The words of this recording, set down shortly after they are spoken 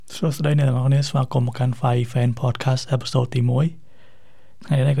សួស្តីអ្នកទាំងអស់គ្នាស្វាគមន៍មកកាន់ Five Fan Podcast episode ទី1ថ្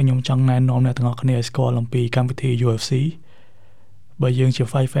ងៃនេះខ្ញុំចង់ណែនាំអ្នកទាំងអស់គ្នាឲ្យស្គាល់អំពីកម្មវិធី UFC បើយើងជា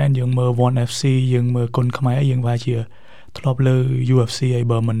Five Fan យើងមើល 1FC យើងមើលគុណខ្មែរយើងវាជាធ្លាប់លើ UFC ហើយ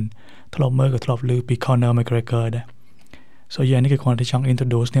បើមិនធ្លាប់មើលក៏ធ្លាប់លើពី Conor McGregor ដែរ So នេះគឺគ្រាន់តែចង់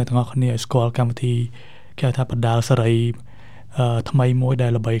introduce អ្នកទាំងអស់គ្នាឲ្យស្គាល់កម្មវិធីគេថាបណ្ដាលសេរីថ្មីមួយដែ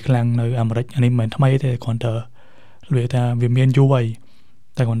លល្បីខ្លាំងនៅអាមេរិកនេះមិនថ្មីទេគ្រាន់តែនិយាយថាវាមានយូរហើយ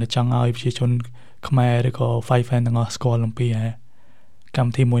តែគាត់ចង់ឲ្យប្រជាជនខ្មែរឬក៏ Five Fan ទាំងអស់ស្គាល់អំពីកម្ម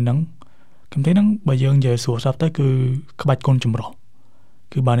វិធីមួយហ្នឹងកម្មវិធីហ្នឹងបើយើងនិយាយសួរស្រាប់ទៅគឺក្បាច់គុណចម្រុះ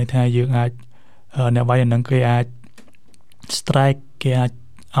គឺបានន័យថាយើងអាចអ្នកវាយហ្នឹងគេអាច strike គេអាច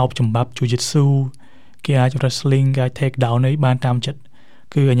អោបចំបាប់ jiu-jitsu គេអាច wrestling គេអាច take down នេះបានតាមចិត្ត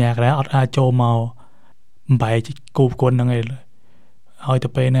គឺអាញាកដែរអត់អាចចូលមកបំបែកគូប្រកួតហ្នឹងឯងហើយទៅ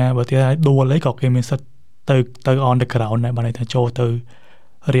ពេលណាបើទៀតដួលអីក៏គេមានសិទ្ធទៅ on the ground ដែរបានន័យថាចូលទៅ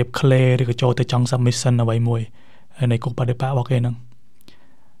រៀប clay ឬក៏ចូលទៅចង់ submission អ្វីមួយនៃគូបដិបករបស់គេហ្នឹង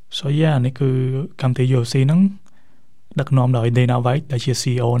So នេះគឺកម្មវិធី UFC ហ្នឹងដឹកនាំដោយ Dana White ដែលជា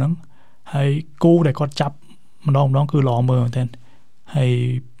CEO ហ្នឹងហើយគូដែលគាត់ចាប់ម្ដងគឺល្អមើលមែនទែនហើយ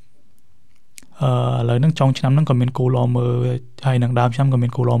ឥឡូវហ្នឹងចុងឆ្នាំហ្នឹងក៏មានគូល្អមើលហើយនឹងដើមឆ្នាំក៏មា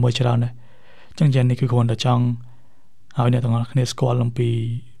នគូល្អមើលច្រើនដែរអញ្ចឹងនេះគឺគ្រាន់តែចង់ឲ្យអ្នកទាំងអស់គ្នាស្គាល់អំពី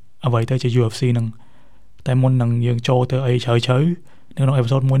អ្វីទៅជា UFC ហ្នឹងតែមុននឹងយើងចូលទៅអីជ្រៅនៅក្នុង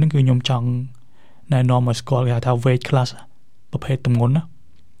episode មួយហ្នឹងគឺខ្ញុំចង់ណែនាំឲ្យស្គាល់គេថា weight class ប្រភេទទម្ងន់ណា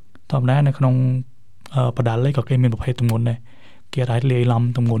ធម្មតានៅក្នុងបដាល់ក៏គេមានប្រភេទទម្ងន់ដែរគេអាចលាយឡំ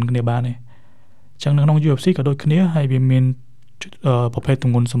ទម្ងន់គ្នាបានដែរអញ្ចឹងនៅក្នុង UFC ក៏ដូចគ្នាហើយវាមានប្រភេទទ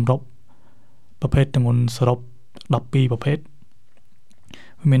ម្ងន់សម្រុបប្រភេទទម្ងន់សរុប12ប្រភេទ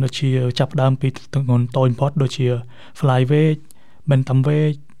វាមានដូចជាចាប់ដើមពីទម្ងន់តូចបំផុតដូចជា flyweight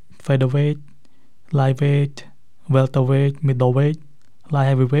bantamweight featherweight lightweight welterweight middleweight light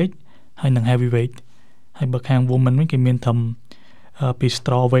heavyweight ហើយនិង heavyweight ហើយបើខាង woman វិញគេមានធំពី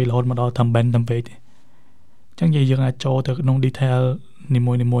strawweight រហូតមកដល់ធំ bantamweight អញ្ចឹងយើងអាចចូលទៅក្នុង detail នី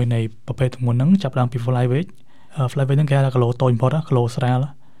មួយៗនៃប្រភេទទម្ងន់ហ្នឹងចាប់ដើមពី flyweight ហ្នឹងគេថាគីឡូតូចបំផុតគីឡូស្រាល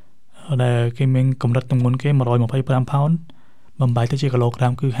ដែលគេមានកម្រិតទម្ងន់គេ125 pound បំបែកទៅជាគីឡូក្រា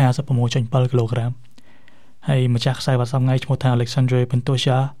មគឺ 56.7 គីឡូក្រាមហើយម្ចាស់ខ្សែវ៉ាត់សប្ងៃឈ្មោះថា Alexandre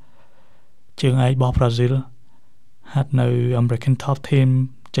Pantoja ជើងឯករបស់ Brazil ហាត់នៅ American Top Team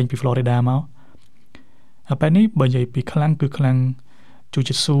ចេញពី Florida មកហើយពេលនេះបើនិយាយពីខ្លាំងគឺខ្លាំង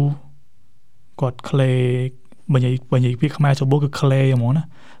Jiu-Jitsu គាត់ clay បើនិយាយពីខ្មែរចូលគឺ clay ហ្មងណា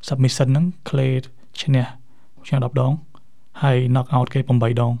submission ហ្នឹង clay ឈ្នះ10ដងហើយ knock out គេ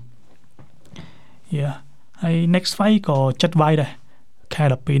8ដង ហើយ next fight ក៏ចិត្តវាយដែរខែ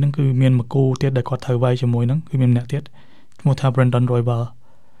12ហ្នឹងគឺមានមួយគូទៀតដែលគាត់ត្រូវវាយជាមួយហ្នឹងគឺមានម្នាក់ទៀតឈ្មោះថា Brandon Royval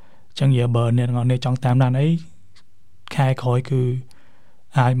អញ្ចឹងបើអ្នកទាំងអស់គ្នាចង់តាមដានអីខែក្រោយគឺ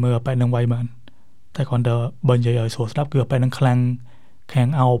អាចមើលបែបហ្នឹងវាយបានតែគ្រាន់តែបើនិយាយឲ្យស្រួលស្ដាប់គឺបែបហ្នឹងខ្លាំងខាង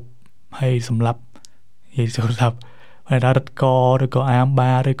អោបហើយសម្លាប់និយាយស្រួលស្ដាប់ហើយរត់កឬក៏អាម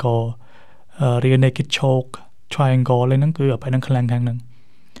បាឬក៏ rear naked choke triangle ហ្នឹងគឺបែបហ្នឹងខ្លាំងខាងហ្នឹង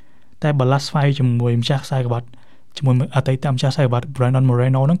តែបើ last fight ជាមួយម្ចាស់ខ្សែក្បាត់ជាមួយអតីតម្ចាស់ខ្សែក្បាត់ Brandon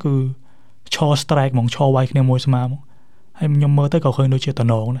Moreno ហ្នឹងគឺឈរ strike ហ្មងឈរវាយគ្នាមួយស្មើហ្មងហើយខ្ញុំមើលទៅក៏ឃើញដូចជាតំ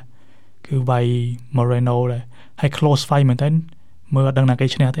ណងដែរគឺវាយ Moreno ដែរហើយ close fight មែនតើមើលអត់ដឹងណាគេ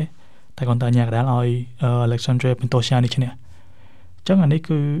ឈ្នះទេតែគាត់តែញ៉ាកដាល់ឲ្យ Alexandre Pantoja នេះឈ្នះអញ្ចឹងអានេះ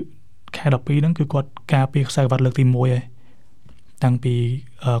គឺខែ12ហ្នឹងគឺគាត់ការពារខ្សែក្បាត់លើកទី1ហើយតាំងពី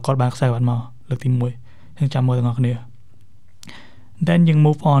គាត់បានខ្សែក្បាត់មកលើកទី1យើងចាំមើលទាំងអស់គ្នា Then យើង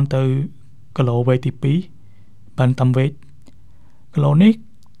move on ទៅគីឡូ weight ទី2 bantamweight គីឡូនេះ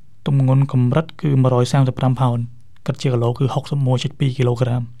ទម្ងន់កម្រិតគឺ135 pound គិតជាគីឡូគឺ 61.2 គីឡូក្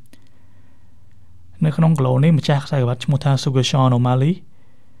រាមនៅក្នុងគីឡូនេះម្ចាស់ខ្សែក្បាត់ឈ្មោះថា Sugar O'Malley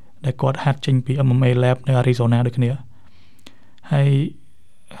ដែលគាត់ហាត់ចេញពី MMA Lab នៅ Arizona ដូចគ្នាហើយ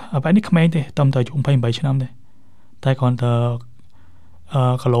បែបនេះក្មេងទេតាមតែ28ឆ្នាំទេតែគាត់ទៅ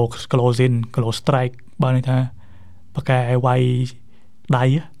គីឡូ zin គីឡូ strike បានន័យថាបកែវាយដៃ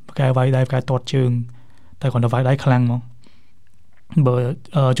បកែវាយដៃបកែទាត់ជើងតែគាត់ទៅវាយដៃខ្លាំងហ្មងបើ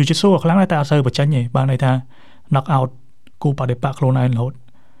Jiu-Jitsu ខ្លាំងតែអត់សូវបញ្ចេញទេបានន័យថា knock out គូបដិបកខ្លួនឯងរហូត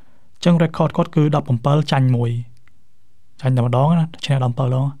អញ្ចឹង record គាត់គឺ17ចាញ់1ចាញ់តែម្ដងណាឈ្នះ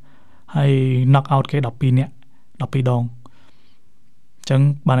17ដងហើយ knock out គេ12នាក់12ដងអញ្ចឹង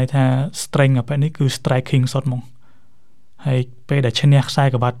បានន័យថា strength បែបនេះគឺ striking សុទ្ធហ្មងហើយពេលដែលឈ្នះខ្សែ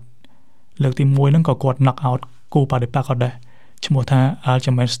ក្បាត់លើកទី1ហ្នឹងក៏គាត់ knock out គូបដិបកគាត់ដែរឈ្មោះថា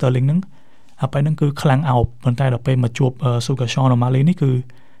Aljamain Sterling ហ្នឹងបែបហ្នឹងគឺខ្លាំងអោបប៉ុន្តែដល់ពេលមកជួប Sugar O'Malley នេះគឺ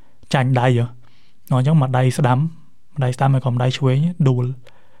ចាញ់ដៃអញ្ចឹងមកដៃស្ដាំហើយក៏ដៃឆ្វេងដួល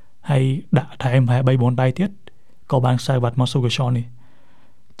ហើយដាក់ថែម3-4ដៃទៀតក៏បានខ្សែក្បាត់មក Sugar នេះ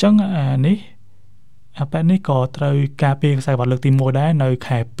ចឹងនេះបែបនេះក៏ត្រូវការពារខ្សែក្បាត់លើកទី1ដែរនៅ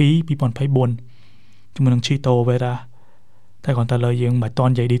ខែ2 2024ជាមួយនឹង Chito Vera តែគាត់តែលើយើងមិនតា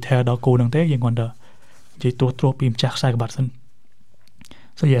ន់និយាយ detail ដល់គូនឹងទេយើងគាត់តែនិយាយត្រួសពីម្ចាស់ខ្សែក្បាត់សិន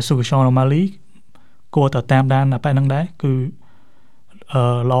So yeah Sugar Normally គួរតែតាមដានបែបហ្នឹងដែរគឺ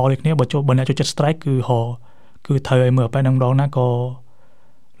ល្អដូចគ្នាបើអ្នកចូលចិត្ត strike គឺត្រូវឲ្យមើលបែបហ្នឹងម្ដងណាក៏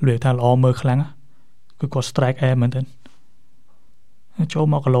លឿនថាល្អមើលខ្លាំងគឺគាត់ strike air មែនទេចូល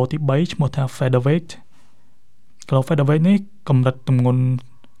មកគីឡូទី3ឈ្មោះថា featherweight គីឡូ featherweight នេះកម្រិតទម្ងន់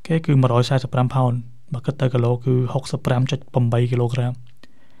គេគឺ145ផោនបើគិតទៅគីឡូគឺ 65.8 គីឡូក្រាម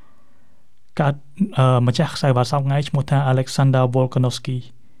កាតម្ចាស់ខ្សែក្បាត់សប្តាហ៍ថ្ងៃឈ្មោះថា Alexander Volkanovski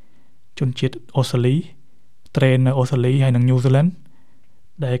ជនជាតិអូស្ត្រាលី train នៅអូស្ត្រាលីហើយនិង New Zealand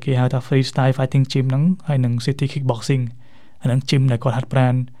ដែលគេហៅថា freestyle fighting gym ហ្នឹងហើយនិង city kickboxing អាហ្នឹង gym ដែលគាត់ហាត់ប្រា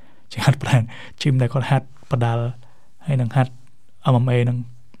ណ gym ដែលគាត់ហាត់បដាល់ហើយនិងហាត់ MMA ហ្នឹង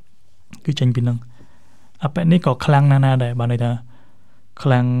គឺចេញពីហ្នឹងបែបនេះក៏ខ្លាំងណាស់ដែរបានន័យថាខ្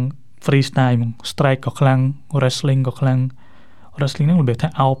លាំង freestyle ហ្មង strike ក៏ខ្លាំង wrestling ក៏ខ្លាំង wrestling ហ្នឹងរបៀបថា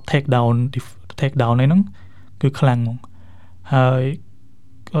out take down ហ្នឹងគឺខ្លាំងហ្មងហើយ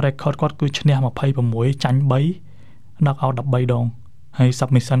record គាត់គឺឈ្នះ26ចាញ់3 knock out 13ដងហើយ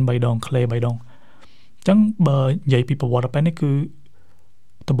submission 3ដង clay 3ដងអញ្ចឹងបើនិយាយពីប្រវត្តិបែបនេះគឺ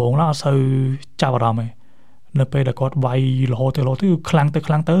ដំបូងឡើយអត់សូវចាប់អារម្មណ៍ទេនៅពេលដែលគាត់វាយរហូតទៅគឺខ្លាំង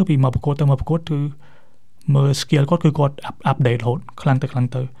ទៅពីមកប្រកួតទៅគឺមើល skill គាត់គឺគាត់ update រហូតខ្លាំងទៅ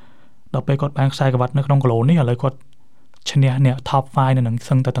ដល់ពេលគាត់បានខ្សែក្រវ៉ាត់នៅក្នុងគីឡូនេះឥឡូវគាត់ឈ្នះអ្នក top 5 នៅនឹង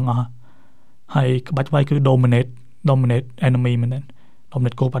សឹងតែទាំងអស់ហើយក្បាច់វាយគឺ dominate enemy មែនទេ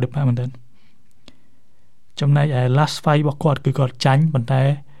dominate គោលបដិបត្តិមែនទេចំណែកឯ last fight របស់គាត់គឺគាត់ចាញ់ប៉ុន្តែ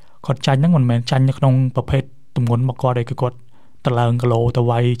គាត់ចាញ់ហ្នឹងមិនមែនចាញ់នៅក្នុងប្រភេទទម្ងន់របស់គាត់ទេគឺគាត់ទៅឡើងគីឡូទៅ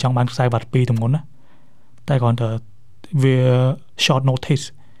វាយចង់បានខ្សែក្បាត់2ទម្ងន់ណាតែគាត់ទៅវា short notice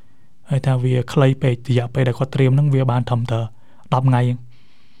ហើយថាវាខ្លីពេករយៈពេលដែលគាត់ត្រៀមហ្នឹងវាបានត្រឹមតែ10ថ្ងៃ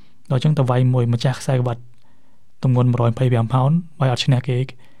ដល់អញ្ចឹងទៅវាយមួយម្ចាស់ខ្សែក្បាត់ទម្ងន់125ផោនវាយអត់ឈ្នះគេ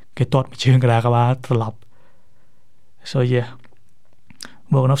ទាត់មួយជើងកណ្ដាលក្បាលត្រឡប់ So yeah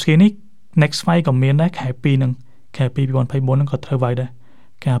Volkanovski នេះ next fight ក៏មានដែរខែ2ហ្នឹងខែ2 2024ហ្នឹងក៏ត្រូវវាយដែរ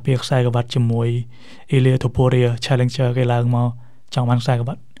ការពារខ្សែក្បាត់ជាមួយ Ilia Topuria Challenger គេឡើងមកចង់បានខ្សែក្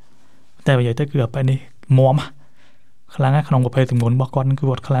បាត់តែនិយាយទៅគឺបែបនេះមាំខ្លាំងណាស់ក្នុងប្រភេទទម្ងន់របស់គាត់គឺ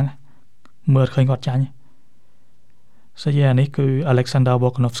គាត់ខ្លាំងមើលឃើញគាត់ចាញ់ So yeah នេះគឺ Alexander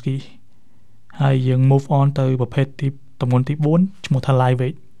Volkanovski ហើយយើង move on ទៅប្រភេទទីទម្ងន់ទី4ឈ្មោះថា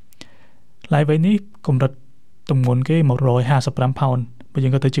lightweight នេះកម្រិតទម្ងន់គេ155ផោនបើយើ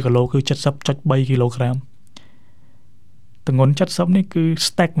ងគាត់ទៅជាគីឡូគឺ 70.3 គីឡូក្រាមទម្ងន់70នេះគឺ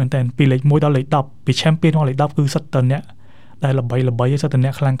stack មែនតើពីលេខ1ដល់លេខ10ពី champion ដល់លេខ10គឺសិតតអ្នកដែលល្បីសិតតអ្ន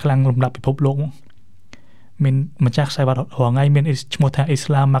កខ្លាំងលំដាប់ពិភពលោកមានម្ចាស់ខ្សែក្បាត់រហងៃមានឈ្មោះថា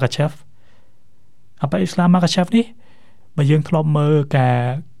Islam Makhachev បែប Islam Makhachev នេះបើយើងធ្លាប់មើលការ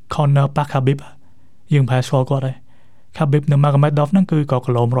corner pack Khabib យើងប្រហែលស្គាល់គាត់ដែរ Khabib នៅ Magomedov ហ្នឹងគឺក៏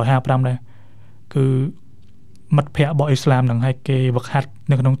គីឡូ155ដែរគឺមិត្តភ័ក្តិរបស់ Islam ហ្នឹងហើយគេវឹកហាត់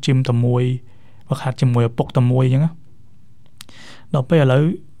នៅក្នុង gym តែមួយវឹកហាត់ជាមួយឪពុកតែមួយអញ្ចឹងដល់ពេលឥឡូវ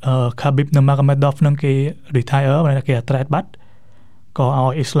Khabib នៅ Magomedov ហ្នឹងគេ retire បានគេ trade បាត់ក៏ឲ្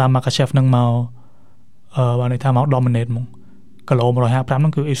យ Islam Makhachev ហ្នឹងមកបានន័យថាមក dominate ហ្មងគីឡូ155ហ្នឹ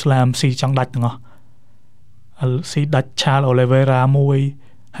ងគឺ Islam ស៊ីចង់ដាច់ទាំងអស់ស៊ីដាច់ Charles Oliveira មួយ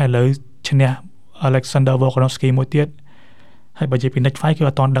ហើយឥឡូវឈ្នះ Alexander Volkanovski មួយទៀតហើយបើនិយាយពី next fight គឺអ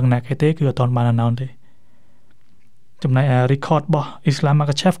ត់ទាន់ដឹងណាគេទេគឺអត់ទាន់បាន announce ទេចំណែក record របស់ Islam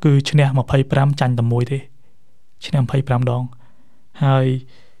Makhachev គឺឈ្នះ25ចាញ់តែមួយទេឈ្នះ25ដងហើយ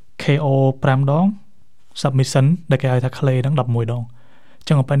KO 5ដង submission ដែលគេហៅថា clay ហ្នឹង11ដងអញ្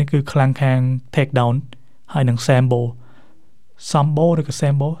ចឹងបែបនេះគឺខ្លាំងខាង take down ហើយនឹង sambo ឬក៏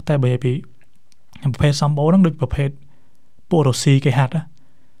sambo តែបើនិយាយពីប្រភេទ sambo ហ្នឹងដូចប្រភេទពួករុស្ស៊ីគេហាត់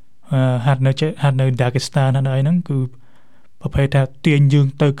នៅ Dagestan ហើយនៅអីហ្នឹងគឺប្រភេទថាទាញយើង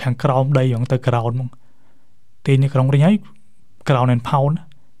ទៅខាងក្រោមដីហ្នឹងទៅ ground ហ្មងទាញនៅក្នុងវិញហើយ ground and pound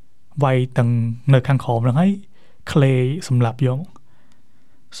វាយទាំងនៅខាងក្រោមហ្នឹងហើយ clay សម្លាប់យក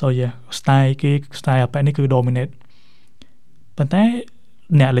So yeah style បែបនេះគឺ dominate ប៉ុន្តែ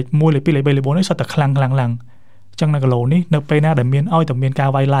អ្នកលេខ1លេខ2លេខ3លេខ4នេះសុទ្ធតែខ្លាំងអញ្ចឹងនៅគីឡូនេះនៅពេលណាដែលមានឲ្យតែមានការ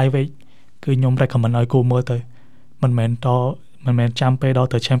វាយ live weight គឺខ្ញុំ recommend ឲ្យគូមើលទៅមិនមែនចាំពេលដល់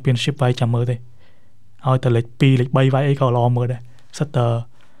ទៅ championship វាយចាំមើលទេឲ្យតែលេខ2លេខ3វាយអីក៏ល្អមើលដែរសុទ្ធតែ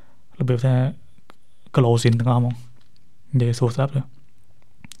របៀបថាគីឡូស៊ីនទាំងអស់ហ្មងនិយាយសួរស្រាប់ទៅ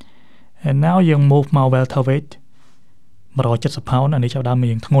And now យើង move មក welterweight 170ផោនអានេះចាប់ដើម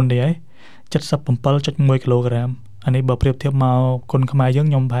យើងធ្ងន់ទេហើយ 77.1 គីឡូក្រាមអានេះបើប្រៀបធៀបមកគុណខ្មែរយើង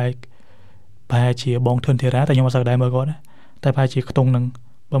ខ្ញុំប្រហែលជាបងធឿនធីរ៉ាតែខ្ញុំអត់សូវដែរមើលគាត់តែប្រហែលជាខ្ទង់នឹង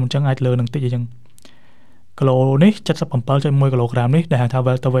បើមិនចឹងអាចលើនឹងតិចអញ្ចឹងគីឡូនេះ 77.1 គីឡូក្រាមនេះដែលហៅថា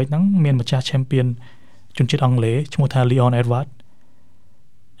welterweight ហ្នឹងមានម្ចាស់ champion ជនជាតិអង់គ្លេសឈ្មោះថា Leon Edwards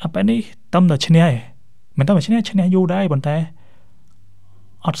អាពេលនេះតំតែឈ្នះឯងមិនតំតែឈ្នះយូរដែរប៉ុន្តែ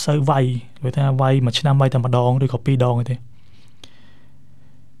អត់សូវវាយគេថាវាយមួយឆ្នាំវាយតែម្ដងឬក៏ពីរដងទេ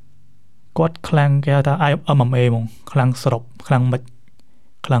គាត់ខ្លាំងគេហៅថា MMA ហ្មងខ្លាំងសរុបខ្លាំងមិន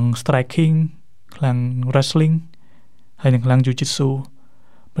ខ្លាំង striking ខ្លាំង wrestling ហើយនឹងខ្លាំង jiu-jitsu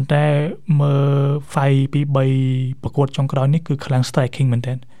ប៉ុន្តែមើល fight ពី3ប្រកួតចុងក្រោយនេះគឺខ្លាំង striking មែន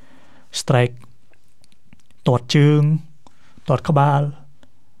ទែន strike ទាត់ជើងទាត់ក្បាល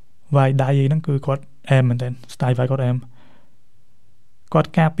វាយដៃអីហ្នឹងគឺគាត់អែមមែនទែន style វាយគាត់អែមគាត់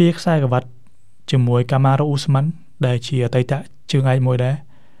ការពារខ្សែក្រវ៉ាត់ជាមួយ Kamaru Usman ដែលជាអតីតជើងឯកមួយដែរ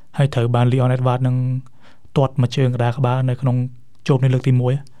ហើយត្រូវបាន Leon Edwards នឹងទាត់មួយជើងកណ្ដាលក្បាលនៅក្នុងជោគនេះលើកទី1មួ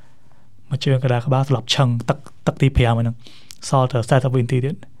យជើងកណ្ដាលក្បាលស្លាប់ឆឹងទឹកទី5ហ្នឹងសល់តែ40វិនាទី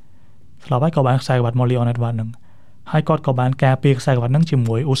ទៀតស្លាប់ហើយក៏បានខ្សែក្រវ៉ាត់មក Leon Edwards ហ្នឹងហើយគាត់ក៏បានការពារខ្សែក្រវ៉ាត់ហ្នឹងជា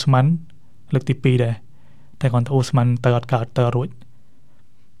មួយ Usman លើកទី2ដែរតែគាត់ទៅ Usman ទៅអត់កើតទៅរួច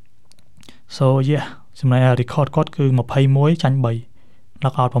so yeah ចំណែក record គាត់គឺ21ចាញ់3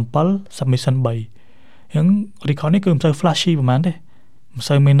 knockout 7 submission 3ហ្នឹង record នេះគឺមិនសូវ flashy ប្រហែលទេមិន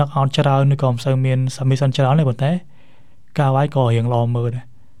សូវមាន knockout ច្រើនឬក៏មិនសូវមាន submission ច្រើនទេប៉ុន្តែការវាយក៏រៀងល្អមើលដែរ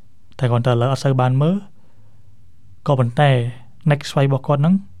តែគាត់ទៅលើអត់សូវបានមើលក៏ប៉ុន្តែ next fight របស់គាត់ហ្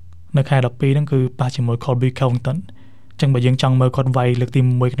នឹងនៅខែ12ហ្នឹងគឺប៉ះជាមួយ Colby Covington អញ្ចឹងបើយើងចង់មើលគាត់វាយលើកទី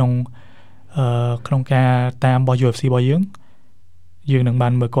1ក្នុងការតាមរបស់ UFC របស់យើងនឹងបា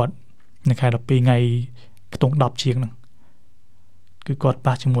នមើលគាត់នៅខែ12ថ្ងៃខ្ទង់10ជាងហ្នឹងគឺគាត់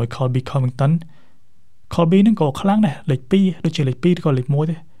ប៉ះជាមួយ Colby Covington Colby ហ្នឹងក៏ខ្លាំងដែរលេខ2ដូចជាលេខ2ឬក៏លេខ1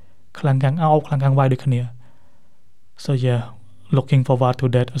ទេខ្លាំងខាងអោបខ្លាំងខាងវាយដូចគ្នា so yeah looking forward to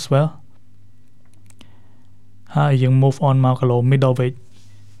that as well ហើយយើង move on មកគីឡូ middleweight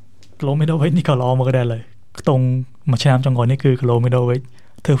នេះក៏ល្អមកដែរឡើយខ្ទង់មួយឆ្នាំចុងក្រោយនេះគឺគីឡូ middleweight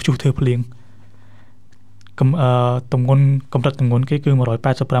ធ្វើភ្ជុះធ្វើភ្លៀងទម្ងន់កម្រិតទម្ងន់គេគឺ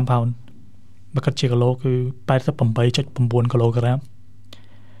185 ផោនបើគិតជាគីឡូគឺ 88.9 គីឡូក្រាម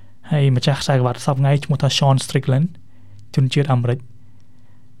ហើយម្ចាស់ខ្សែក្រវ៉ាត់សពថ្ងៃឈ្មោះថា Sean Strickland ជនជាតិអាមេរិក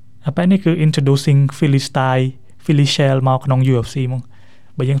អាពេលនេះគឺ introducing Philly style Philly shell មកក្នុង UFC ហ្មង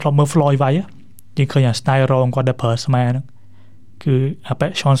បើយើងធ្លាប់មើល Floyd វាយយើងឃើញអា style រងគាត់ដែលប្រើស្មាហ្នឹងគឺអាពេល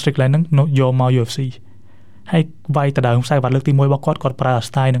Sean Strickland ហ្នឹងយកមក UFC ហើយវាយតដើមខ្សែក្រវ៉ាត់លើកទី1របស់គាត់ប្រើ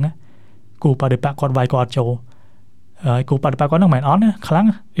style ហ្នឹងគូបដិបកគាត់វាយគាត់អត់ចូលហើយគូបដិបកគាត់ហ្នឹងមិនអត់ណាខ្លាំង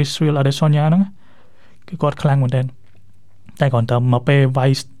Israel Adesanya ហ្នឹងគឺគាត់ខ្លាំងមែនទែនតែគាត់ទៅមកពេលវា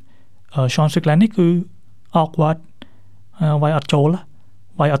យ Sean Strickland នេះគឺ awkward វាយអត់ចូល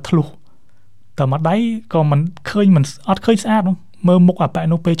វាយអត់ធ្លុះតែមកដៃក៏មិនឃើញមិនអត់ឃើញស្អាតមើលមុខអាប៉ែ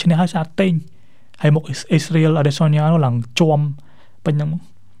នោះពេលឈ្នះហើយស្អាតតេងហើយមុខ Israel Adesanya នោះឡើងជាប់ពេញហ្នឹង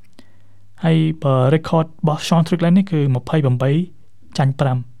ហើយបើ record របស់ Sean Strickland នេះគឺ28ចាញ់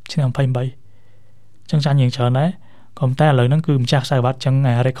5ឈ្នះ28ចឹងចាញ់យ៉ាងច្រើនដែរក៏តែឥឡូវហ្នឹងគឺម្ចាស់ខ្សែក្រវ៉ាត់ចឹង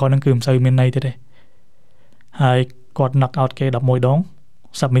អា record ហ្នឹងគឺមិនសូវមានន័យទេហើយគាត់ knock out គេ11ដង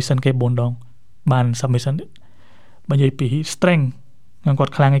submission គេ4ដងបាន submission បើនិយាយពី strength ហ្នឹងគា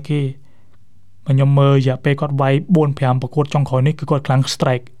ត់ខ្លាំងឯគេបើខ្ញុំមើលរយៈពេលគាត់វាយ 4-5 ប្រកួតចុងក្រោយនេះគឺគាត់ខ្លាំង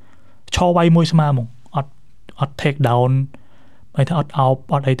strike ឈរវាយមួយស្មើហ្មងអត់ take down បើថាអត់អោប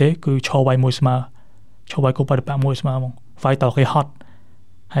អត់អីទេគឺឈរវាយមួយស្មើឈរវាយគូបដិបកមួយស្មើហ្មងវាយតគេ hot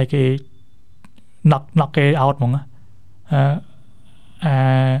ហើយគេ knock គេ out ហ្មង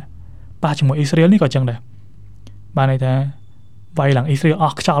ប៉ះជាមួយ Israel នេះក៏ចឹងដែរបានន័យថាវាយឡើង Israel អ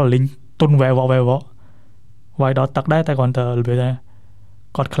ស់ខ្យល់លីងទុនវ៉ែវវាយដល់ទឹកដែរតែគាត់ទៅរបៀបថា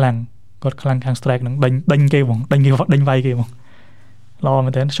គាត់ខ្លាំងខាង strike ហ្នឹងដេញគេហ្មងដេញវាយគេហ្មងល្អមែ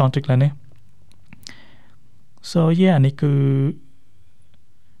នទែន Sean Strickland នេះ so yeah នេះគឺ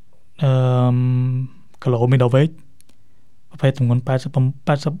គីឡូ middleweight ប្រភេទទម្ងន់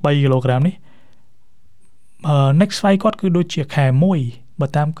83គីឡូក្រាមនេះnext fight គាត់គឺដូចជាខែ1បើ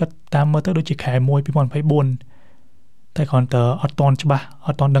តាមមើលទៅដូចជាខែ1 2024តែគ្រាន់តែអត់តន់ច្បាស់អ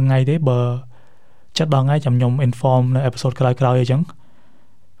ត់តន់ដឹងថ្ងៃទេបើចិត្តដល់ថ្ងៃចាំខ្ញុំ inform នៅ episode ក្រោយៗអញ្ចឹង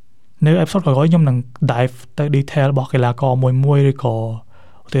នៅ episode ក្រោយខ្ញុំនឹង dive ទៅ detail របស់កីឡាករមួយឬក៏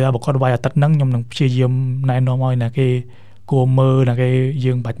ឧទាហរណ៍បើគាត់វាយអាទិត្យហ្នឹងខ្ញុំនឹងព្យាយាមណែនាំឲ្យណាគេគួរមើលណាគេ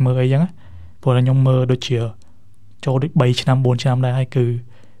យើងបាច់មើលអីចឹងព្រោះខ្ញុំមើលដូចជាចូលដូច3ឆ្នាំ4ឆ្នាំដែរហើយគឺ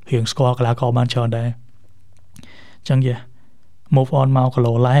រៀងស្គាល់កីឡាករបានច្រើនដែរអញ្ចឹង yeah move on មកគី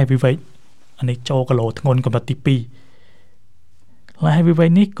ឡូ light heavyweight អានេះចូលគីឡូធ្ងន់កម្រិតទី2 light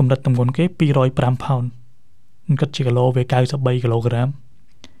heavyweight នេះកម្រិតទម្ងន់គេ205ផោនគិតជាគីឡូវា93គីឡូក្រាម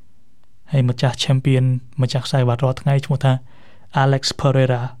ហើយម្ចាស់ champion ម្ចាស់ខ្សែវ៉ាត់រាល់ថ្ងៃឈ្មោះថា Alex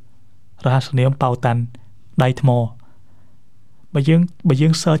Pereira រហស្សនាមប៉ៅតាន់ដៃថ្ម បើយើ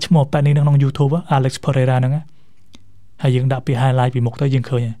ង search ឈ្មោះប៉ែននេះនៅក្នុង YouTube Alex Pereira ហ្នឹងហើយយើងដាក់ពី highlight ពីមុខទៅយើង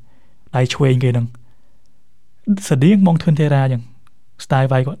ឃើញដៃឆ្វេងគេហ្នឹងស្តៀងបងធឿនទេរ៉ាអញ្ចឹង style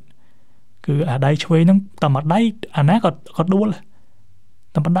វាយគាត់គឺអាដៃឆ្វេងហ្នឹងតែមួយដៃអាណាក៏ដួល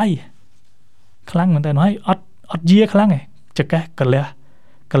តែមួយដៃខ្លាំងមែនតើហើយអត់យាខ្លាំងឯងចកេះកលះ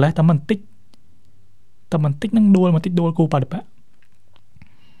តែមិនតិចហ្នឹងដួលគូបដិបៈ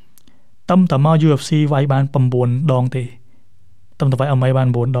តំតមក UFC វាយបាន9ដងទេតំតវាយអមេបាន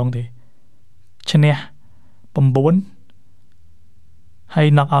9ដងទេឈ្នះ9ហើយ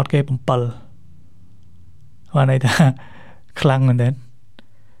knock out គេ7បានន័យថាខ្លាំងមែនតើ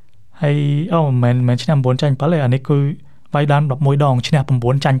ហើយមិនឈ្នះ9ចាញ់7ទេអានេះគឺវាយបាន11ដងឈ្នះ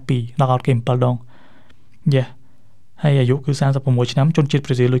9ចាញ់2 knock out គេ7ដងហើយអាយុគឺ36ឆ្នាំជនជាតិប្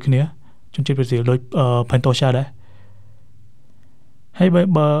រេស៊ីលដូចគ្នាជនជាតិប្រេស៊ីលដូចPantoja ដែរហើយ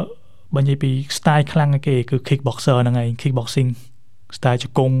បើនិយាយពី style ខ្លាំងគេគឺ kickboxer ហ្នឹងឯង kickboxing style ជ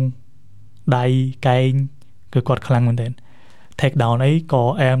ង្គង់ដៃកែងគឺគាត់ខ្លាំងមែនទែន take down អីក៏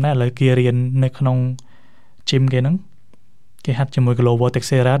អែមដែរឥឡូវគេរៀននៅក្នុង gym គេហ្នឹងគេហាត់ជាមួយ Glover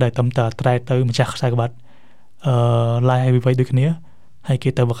Texera ដែលតំតាត្រែទៅម្ចាស់ខ្សែក្បាត់light heavyweight ដូចគ្នាហើយគេ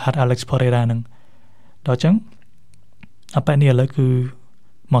ទៅវឹកហាត់ Alex Pereira ហ្នឹងដល់អញ្ចឹងអាប៉ែនេះឥឡូវគឺ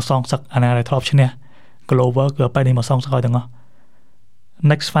មកសងសឹកអាណាដែលធ្លាប់ឈ្នះ Glover គឺអាប៉ែនេះមកសងសឹកឲ្យទាំងអស់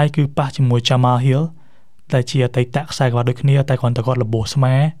next fight គឺប៉ះជាមួយ Jamal Hill ដែលជាអតីតខ្សែក្បាត់ដូចគ្នាតែគាត់លបោះស្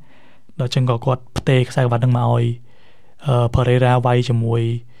មាដល់អញ្ចឹងក៏គាត់ផ្ទេខ្សែក្បាត់ហ្នឹងមកឲ្យPereira វាយជាមួយ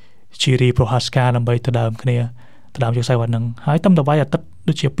Jiri Prohaska ដើម្បីទៅដើមគ្នាទៅដើមយកខ្សែក្បាត់ហ្នឹងហើយតំតវាយអាទិត្យ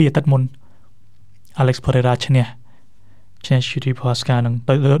ដូចជា2អាទិត្យមុន Alex Pereira ឈ្នះ Jiri Prohaska ហ្នឹង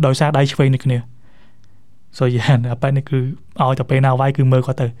ដោយសារដៃឆ្វេងដូចគ្នាso yeah អាប៉ែនេះគឺឲ្យតែពេលណាវាយគឺមើល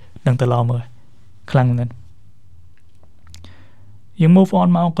គាត់ទៅដឹងទៅឡមើលខ្លាំងមែនយើង move on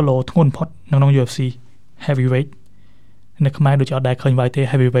មកគីឡូធ្ងន់ផុតនៅក្នុង UFC heavyweight នៅខ្មែរដូចអត់ដែរឃើញវាយទេ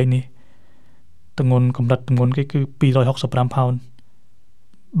heavyweight នេះទម្ងន់កម្រិតទម្ងន់គេគឺ265 pound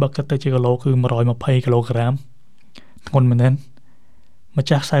បើគិតទៅជាគីឡូគឺ120គីឡូក្រាមធ្ងន់មែនទេម្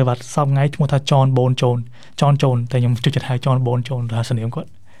ចាស់ខ្សែវ៉ាត់សពថ្ងៃឈ្មោះថា John Bone Jones តែខ្ញុំជួយចិត្តហៅ John Bone Jones ថាសនាមគាត់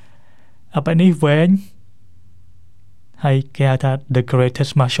អាប៉ែនេះវែងហើយគេហៅថា the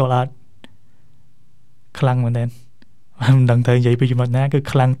greatest martial art ខ្លាំងមែនទេមិនដឹងទៅនិយាយពីចំណុចណាគឺ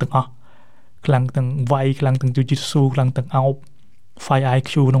ខ្លាំងទាំងអស់ខ្លាំងទាំងវាយខ្លាំងទាំង jiu-jitsu ខ្លាំងទាំងអោប fight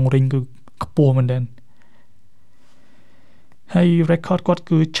IQ ក្នុង ring គឺខ្ពស់មែនទេហើយ record គាត់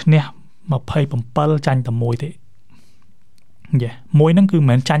គឺឈ្នះ27ចាញ់តែមួយទេមួយហ្នឹងគឺមិន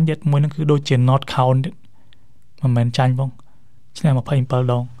មែនចាញ់ទៀតមួយហ្នឹងគឺដូចជា not count ទៀតមិនមែនចាញ់ផងឈ្នះ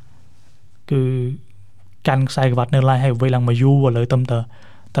27ដងគឺកាន់ខ្សែក្បាត់នៅ light heavyweight ឡើងមកយូរឥឡូវតំត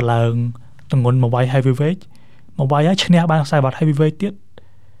ឡើងទម្ងន់មកវាយ heavyweight មកវាយហើយឈ្នះបានខ្សែក្បាត់ heavyweight ទៀត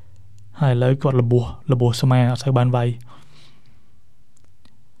ហើយឥឡូវគាត់លបោះស្មាអត់សូវបានវាយ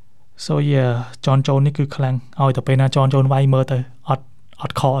so yeah John Jones នេះគឺខ្លាំងឲ្យតែពេលណា John Jones វាយមើលទៅអ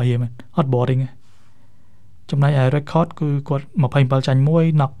ត់ខកអីមែនអត់ boring ទេចំណែកឯ record គឺគាត់27ចាញ់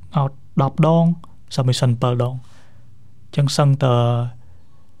1 knock out 10ដង submission 7ដងចឹងសឹងត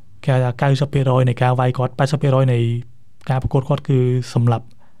គេថា 90% នៃការវាយគាត់ 80% នៃការប្រកួតគាត់គឺសម្រាប់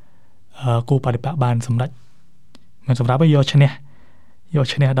គូបដិបៈបានសម្រេចមិនសម្រាប់ឲ្យយកឈ្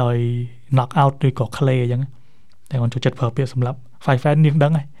នះដោយ knock out ឬក៏ clay អញ្ចឹងតែគាត់ចូលចិត្តប្រើពាក្យសម្រាប់ fight fan នេះដឹ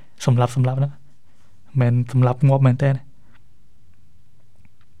ងហើយសម្រាប់ហ្នឹងមិនសម្រាប់ងាប់មែនទេ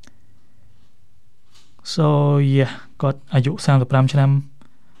so yeah គាត់អាយុ35ឆ្នាំ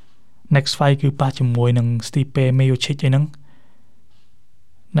next fight គឺប៉ះជាមួយនឹង Stipe Miocic អីហ្នឹង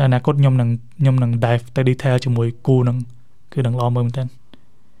នៅអនាគតខ្ញុំនឹង dive ទៅ detail ជាមួយគូហ្នឹងគឺនឹងល្អមើលមែនតើឥ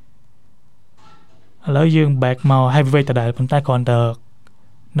ឡូវយើង back មក heavyweight ដដែលប៉ុន្តែគ្រាន់តែ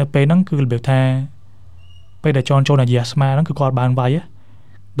នៅពេលហ្នឹងគឺរបៀបថាពេលដែល John Jones អាយ៉ាស្មាហ្នឹងគឺគាត់បានវាយ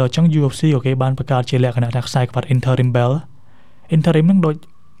ដល់ចឹង UFC ក៏គេបានបង្កើតជាលក្ខណៈថាខ្សែក្បាត់ interim belt interim ហ្នឹងដូច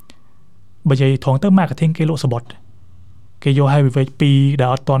បើនិយាយត្រង់ទៅ marketing គេលក់សបត់គេយក heavyweight 2ដែល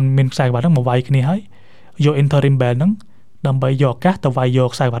អត់ទាន់មានខ្សែក្បាត់ហ្នឹងមកវាយគ្នាហើយយក interim belt ហ្នឹងដើម្បីយកឱកាសទៅវាយយក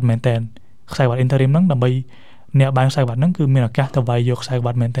ខ្សែក្បាត់មែនតើខ្សែក្បាត់ interim ហ្នឹងដើម្បីអ្នកបានខ្សែក្បាត់ហ្នឹងគឺមានឱកាសទៅវាយយកខ្សែក្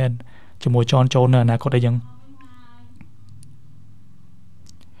បាត់មែនតើជាមួយ John Jones នៅអនាគតអីចឹង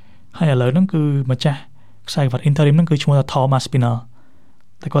ហើយឥឡូវហ្នឹងគឺម្ចាស់ខ្សែក្បាត់ interim ហ្នឹងគឺឈ្មោះថា Thomas Spinell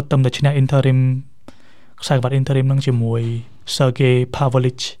តែគាត់ទៅឈ្នះ interim ខ្សែក្បាត់ interim ហ្នឹងជាមួយ Sergey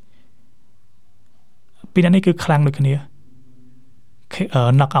Pavlovich ពីនេះគឺខ្លាំងដូចគ្នា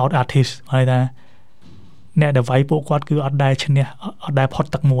knock out artist ហើយថាអ្នកដែលវាយពួកគាត់គឺអត់ដែលឈ្នះអត់ដែលផុត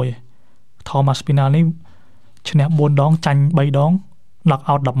ទឹកមួយ Thomas Spinell នេះឈ្នះ4ដងចាញ់3ដង knock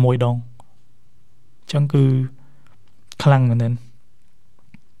out 11ដងអញ្ចឹងគឺខ្លាំងមែនទែន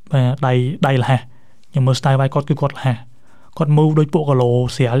បាទដៃលះខ្ញុំមើល style វាយគាត់គឺគាត់លះ គាត់ move ដូចពួកគីឡូ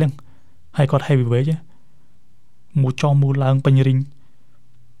ស្រាលហ្នឹងហើយគាត់ heavyweight មូចោមូឡើងពេញរីង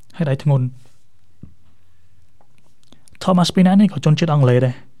ហើយដៃធ្ងន់ Thomas Pina នេះក៏ជនជាតិអង់គ្លេស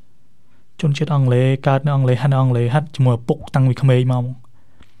ដែរជនជាតិអង់គ្លេសកើតនៅអង់គ្លេសហាត់នៅអង់គ្លេសហាត់ជាមួយឪពុកតាំងពីក្មេងមក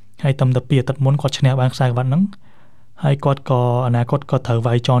ហើយតាមតែពីអាទិត្យមុនគាត់ឈ្នះបានខ្សែក្បាត់ហ្នឹងហើយគាត់ក៏អនាគតគាត់ត្រូវ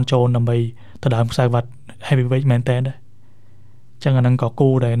វាយចនចូលដើម្បីទៅដើមខ្សែក្បាត់ heavyweight មែនតើដែរចឹងអាហ្នឹងក៏គូ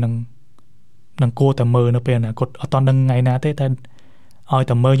ដែរនឹងគួរតែមើលនៅពេលអនាគតអត់តដឹងថ្ងៃណាទេតែឲ្យ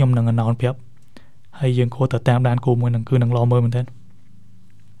តែមើលខ្ញុំនឹងអណោនប្រាប់ហើយយើងគួរតែតាមដានគូមួយហ្នឹងគឺនឹងឡមើលមែនតើ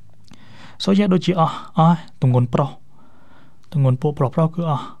So យ៉ាដូចជាអស់ទម្ងន់ប្រុសទម្ងន់ពួកប្រុសគឺ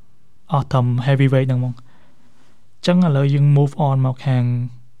អស់តាម heavyweight ហ្នឹងហ្មងចឹងឥឡូវយើង move on មកខាង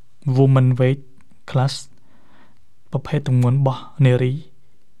woman weight class ប្រភេទទម្ងន់បោះនារី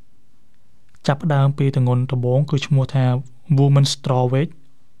ចាប់ដើមពីទម្ងន់ដំបូងគឺឈ្មោះថា woman strawweight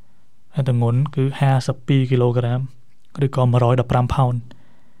ហើយទម្ងន់គឺ52គីឡូក្រាមឬក៏115ផោន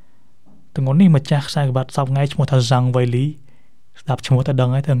ទម្ងន់នេះម្ចាស់ខ្សែក្បាត់សពថ្ងៃឈ្មោះថា Zhang Weili ស្ដាប់ឈ្មោះតែដឹង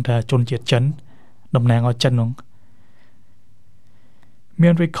ហើយថាជនជាតិចិនតំណាងឲ្យចិនហ្នឹងមា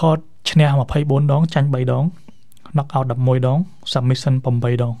ន record ឈ្នះ24ដងចាញ់3ដង knock out 11ដង submission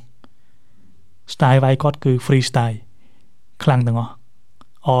 8ដង style វាយគាត់គឺ freestyle ខ្លាំងទាំងអស់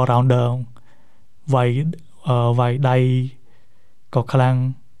all rounder វាយដៃក៏ខ្លាំង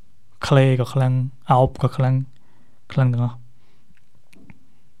clay ក៏ខ្លាំង អោបក៏ខ្លាំងទាំងអស់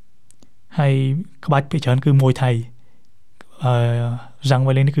ហើយក្បាច់ពីច្រើនគឺមួយថៃZhang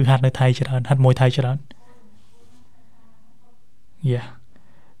Weili នេះគឺហាត់នៅថៃច្រើនហាត់មួយថៃច្រើន Yeah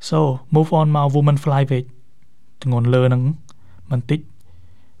so move on មក woman flyweight ទម្ងន់លើហ្នឹងបន្តិច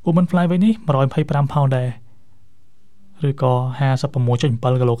woman flyweight នេះ125ផោនដែរឬក៏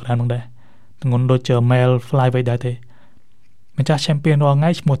 56.7 គីឡូក្រាមហ្នឹងដែរទម្ងន់ដូចជា male flyweight ដែរទេម្ចាស់ champion រាល់ថ្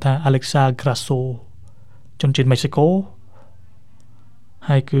ងៃឈ្មោះថា Alexa Grasso ជនជាតិមេស៊ីកូ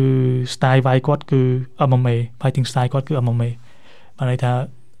ហើយគឺ style វាយគាត់គឺ MMA fighting style គាត់គឺ MMA បានន័យថា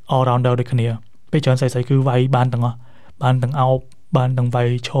all rounder ដូចគ្នាពេលច្រើនស្អីគឺវាយបានទាំងអស់បានទាំងអោបបានទាំងវាយ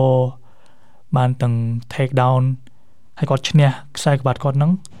ឈរបានទាំង take down ហើយគាត់ឈ្នះខ្សែក្បាត់គាត់ហ្នឹ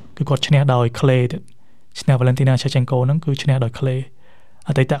ងគឺគាត់ឈ្នះដោយ clay ឈ្នះ Valentina Shevchenko ហ្នឹងគឺឈ្នះដោយ clay អ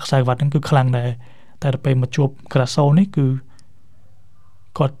តីតខ្សែក្បាត់ហ្នឹងគឺខ្លាំងដែរតែដល់ពេលមកជួប Grasso នេះគឺ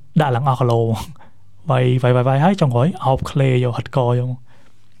គាត់ដាក់ឡើងអស់គីឡូវាយហើយចុងក្រោយអោប clay យកហិតកយក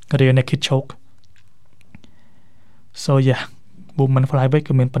rear naked choke so yeah woman flyweight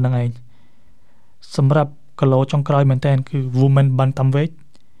គឺមានប៉ុណ្្នឹងឯងសម្រាប់គីឡូចុងក្រោយមែនតើគឺ woman bantamweight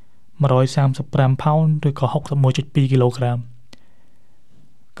 135ផោនឬក៏ 61.2 គីឡូក្រាម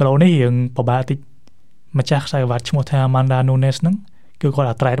គីឡូនេះរៀងពិបាកតិចម្ចាស់ខ្សែក្បាត់ឈ្មោះថា Amanda Nunes ហ្នឹងគឺគាត់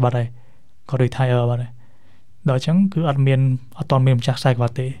អាត្រែតបាត់ហើយគាត់ retire បាត់ហើយដល់អញ្ចឹងគឺអត់ទាន់មានម្ចាស់ខ្សែក្បា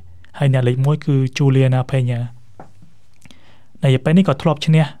ត់ទេហើយអ្នកលេខ1គឺ Juliana Pena នៅពេលនេះក៏ធ្លាប់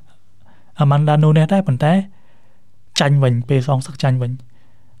ឈ្នះ Amanda Nunes ដែរប៉ុន្តែចាញ់វិញពេលសងសឹកចាញ់វិញ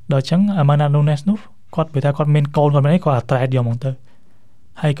ដល់អញ្ចឹង Amanda Nunes នោះគាត់បើថាគាត់មានកូនគាត់មិនអីគាត់អាត្រែតយកមកទៅ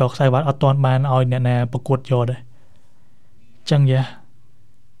ហើយក៏ខ្សែក្បាត់អត់ទាន់បានឲ្យអ្នកណាប្រកួតយកដែរអញ្ចឹងយ៉ា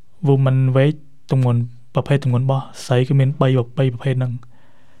woman weight ទម្ងន់ប្រភេទទម្ងន់បោះស្រីគឺមាន3ប្រភេទហ្នឹង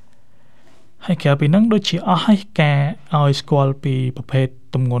ហើយក្រៅពីហ្នឹងដូចជាអស់ហើយការឲ្យស្គាល់ពីប្រភេទ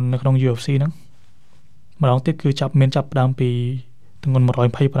ទម្ងន់នៅក្នុង UFC ហ្នឹងម្ដងទៀតគឺមានចាប់ផ្ដើមពីទម្ងន់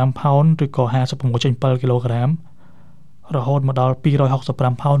125ផោនឬក៏ 56.7 គីឡូក្រាមរហូតមកដល់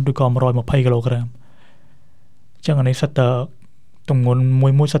265ផោនឬក៏120គីឡូក្រាមអញ្ចឹងអានេះសិតតទម្ងន់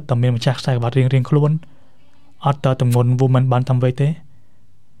មួយសិតតមានម្ចាស់ខ្សែក្បាត់រៀងខ្លួនអត់តទម្ងន់ woman bantamweight ទេ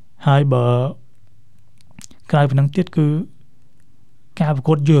ហើយបើក្រៅពីហ្នឹងទៀតគឺការប្រ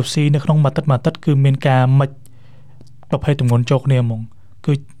កួត UFC នៅក្នុងមួយអាទិត្យគឺមានការមិចប្រភេទទម្ងន់ចូលគ្នាហ្មង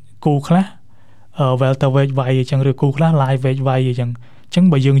គឺគូខ្លះwelterweight វាយអញ្ចឹងឬគូខ្លះ lightweight វាយអញ្ចឹង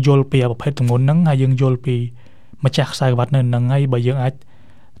បើយើងយល់ពីប្រភេទទម្ងន់ហ្នឹងហើយយើងយល់ពីម្ចាស់ខ្សែក្បាត់នៅហ្នឹងហើយបើយើងអាច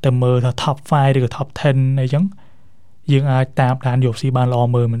ទៅមើលថា top 5 ឬក៏ top 10 អីចឹងយើងអាចតាមដាន UFC បានល្អ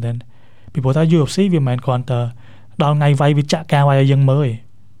មើលមែនទែនពីព្រោះថា UFC វាមិនមែនគ្រាន់តែដល់ថ្ងៃវាយវាចាក់ការវាយឲ្យយើងមើលទេ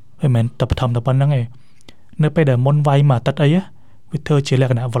វាមិនមែនតែបឋមតែប៉ុណ្្នឹងទេនៅពេលដែលមុនវាយមួយអាទិត្យអីវាធ្វើជាល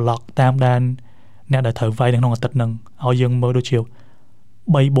ក្ខណៈ vlog តាមដានអ្នកដែលត្រូវវាយនៅក្នុងអាទិត្យហ្នឹងឲ្យយើងមើលដូចជា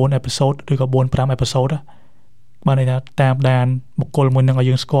3-4 episode ឬក៏4-5 episode បានន័យថាតាមដានបុគ្គលមួយនឹងឲ្យ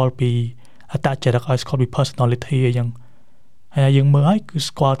យើងស្គាល់ពីអត្តចរិតឲ្យស្គាល់ពី personality អីចឹងហើយយើងមើលឲ្យគឺ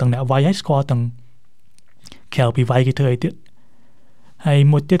ស្គាល់ទាំងអ្នកវាយហើយស្គាល់ទាំងក្រៅពីវាយគេធ្វើអីទៀតហើយ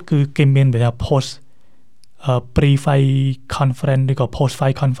មួយទៀតគឺគេមានបែប post pre fight conference ឬក៏ post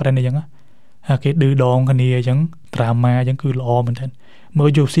fight conference អីចឹងហើយគេឌឺដងគ្នាអញ្ចឹង drama អញ្ចឹងគឺល្អមែនទែនមើល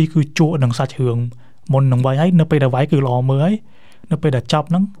UFC គឺជក់នឹងសាច់រឿងមុននឹងវាយហើយនៅពេលដែលវាយគឺល្អមើលហើយនៅពេលដែលចប់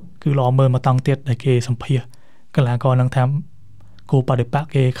ហ្នឹងគឺល្អមើលមកតង់ទៀតដែលគេសម្ភាស កីឡាករនឹងថាគោបដិបត្តិ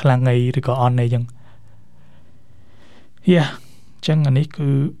គេខ្លាំងអីឬក៏អន់អីចឹងចឹងអានេះគឺ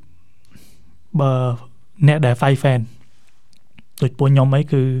បើអ្នកដែល fight fan ដូចពួកខ្ញុំអី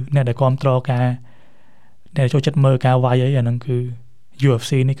គឺអ្នកដែលគ្រប់គ្រងការអ្នកចូលចិត្តមើលការវាយអីអាហ្នឹងគឺ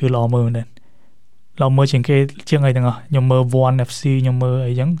UFC នេះគឺល្អមើលមែនទេល្អមើលជាងគេជាងអីទាំងអស់ខ្ញុំមើល One FC ខ្ញុំមើល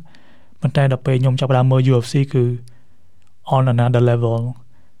អីចឹងប៉ុន្តែដល់ពេលខ្ញុំចាប់ផ្ដើមមើល UFC គឺ on another level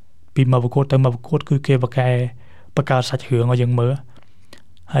ពីមកប្រកួតទៅមកប្រកួតគឺគេបង្កើតសាច់រឿងឲ្យយើងមើល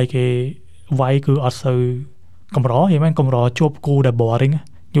ហើយគេវាយគឺអត់សូវកម្រយីមែនកម្រជួបគូដែល boring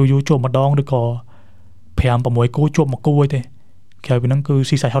យូរជួបម្ដងឬក៏5 6គូជួបមួយគូអីទេក្រៅពីហ្នឹងគឺ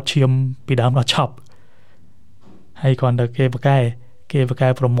ស៊ីសាច់ហត់ឈាមពីដើមដល់ចប់ហើយគ្រាន់តែគេបង្កែ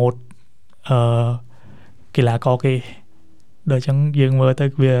promote កីឡាករគេដល់ចឹងយើងមើលទៅ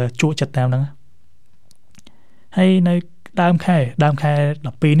វាជក់ចិត្តតាមហ្នឹងហើយនៅដើមខែ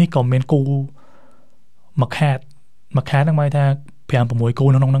12នេះក៏មានគូមួយខាតហ្នឹងមកថា5 6គូ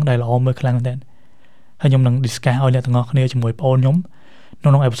ក្នុងហ្នឹងដែលល្អមើលខ្លាំងមែនទែនហើយខ្ញុំនឹង discuss ឲ្យអ្នកទាំងអស់គ្នាជាមួយបងខ្ញុំក្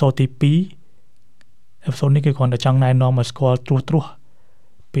នុង episode ទី2 episode នេះគឺគ្រាន់តែចង់ណែនាំឲ្យស្គាល់ត្រួស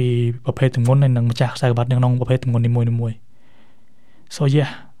ពីប្រភេទទម្ងន់ហើយនិងម្ចាស់ខ្សែក្បាត់ក្នុងប្រភេទទម្ងន់នីមួយៗ so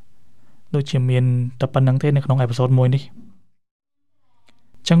yeah ដូចជាមានតែប៉ុណ្្នឹងទេនៅក្នុង episode មួយនេះ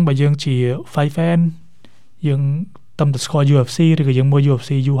ចឹងបើយើងជា fight fan យើងតំតែស្គាល់ UFC ឬក៏យើងមើល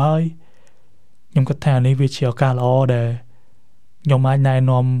UFC យូរហើយខ្ញុំគិតថានេះវាជាឱកាសល្អដែលខ្ញុំអាចណែ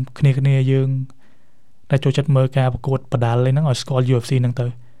នាំគ្នាយើងដែលចូលចិត្តមើលការប្រកួតបដាល់ហ្នឹងឲ្យស្គាល់ UFC ហ្នឹងទៅ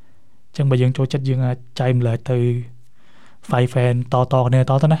ចឹងបើយើងចូលចិត្តយើងអាចចែកម្លែកទៅ fight fan តគ្នា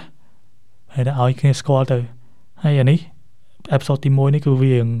តទៅណាហើយឲ្យគ្នាស្គាល់ទៅហើយអានេះ episode ទី1នេះគឺ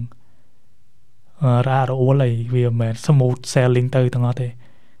វារ៉ារអួលហើយវាមិនមែន smooth sailing ទៅទាំងអស់ទេ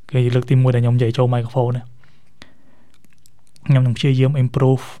គឺលើកទី1ដែលខ្ញុំនិយាយចូល microphone ណាខ្ញុំនឹងព្យាយាម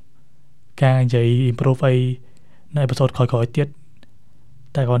improve ការនិយាយ improve អីនៅ episode ក្រោយៗទៀត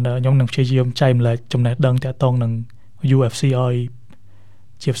តែគាត់ខ្ញុំនឹងព្យាយាមចែកម្លែកចំណេះដឹងតាក់ទងនឹង UFC ឲ្យ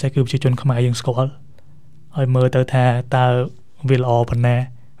ជាពិសេសគឺប្រជាជនខ្មែរយើងស្គាល់ឲ្យមើលទៅថាតើវាល្អប៉ុណ្ណា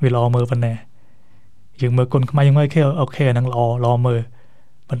វាល្អមើលប៉ុណ្ណាយើងមើលគុនខ្មែរយើងមើលអូខេអាហ្នឹងល្អមើល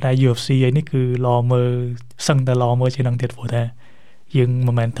ប៉ុន្តែ UFC ឯនេះគឺល្អមើលសឹងតែល្អមើលជាងនឹងទៀតព្រោះថាយើង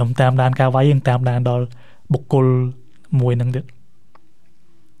មិនមែនតាមដានការវាយយើងតាមដានដល់បុគ្គលមួយហ្នឹងទៀត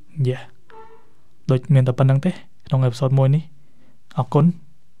ដូចមានតែប៉ុណ្្នឹងទេក្នុង episode មួយនេះអរគុណ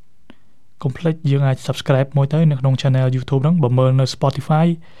កុំភ្លេចយើងអាច subscribe មួយទៅនៅក្នុង channel YouTube ហ្នឹងបើមើលនៅ Spotify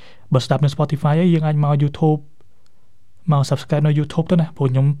បើស្ដាប់នៅ Spotify ឯងយើងអាចមក YouTube មក subscribe នៅ YouTube ទៅណាព្រោះ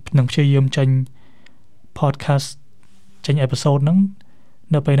ខ្ញុំនឹងព្យាយាមចេញ podcast ចេញ episode ហ្នឹង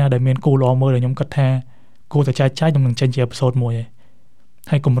នៅពេលណាដែលមានគូល្អមើលដែលខ្ញុំគិតថាគួរតែចែកចាយខ្ញុំនឹងចេញជា episode មួយ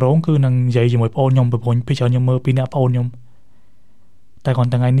ហើយគម្រោងគឺនឹងនិយាយជាមួយបងខ្ញុំប្រពន្ធពីច្រើនខ្ញុំមើលពីអ្នកបងខ្ញុំតែគាត់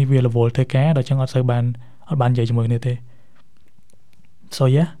ថ្ងៃនេះវារវល់ធ្វើការដល់ចឹងអត់បាននិយាយជាមួយគ្នាទេ so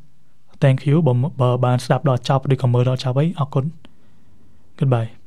yeah thank you បើបានស្ដាប់ដល់ចប់ឬក៏មើលដល់ចប់អីអរគុណ goodbye